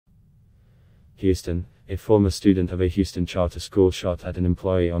Houston, a former student of a Houston charter school shot at an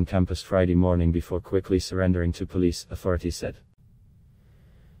employee on campus Friday morning before quickly surrendering to police, authorities said.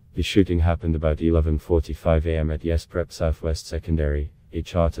 The shooting happened about 11:45 a.m. at Yes Prep Southwest Secondary, a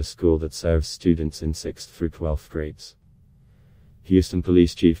charter school that serves students in 6th through 12th grades. Houston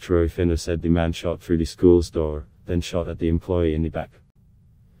Police Chief Troy Finner said the man shot through the school's door, then shot at the employee in the back.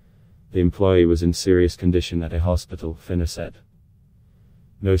 The employee was in serious condition at a hospital, Finner said.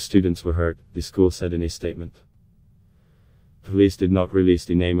 No students were hurt, the school said in a statement. Police did not release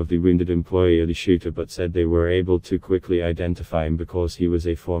the name of the wounded employee or the shooter, but said they were able to quickly identify him because he was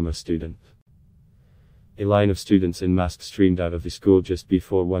a former student. A line of students in masks streamed out of the school just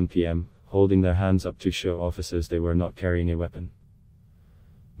before 1 p.m., holding their hands up to show officers they were not carrying a weapon.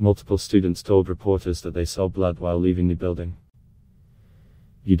 Multiple students told reporters that they saw blood while leaving the building.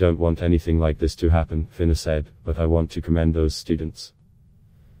 You don't want anything like this to happen, Finner said, but I want to commend those students.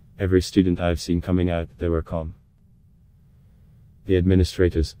 Every student I've seen coming out, they were calm. The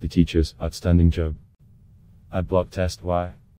administrators, the teachers, outstanding job. I'd block test why?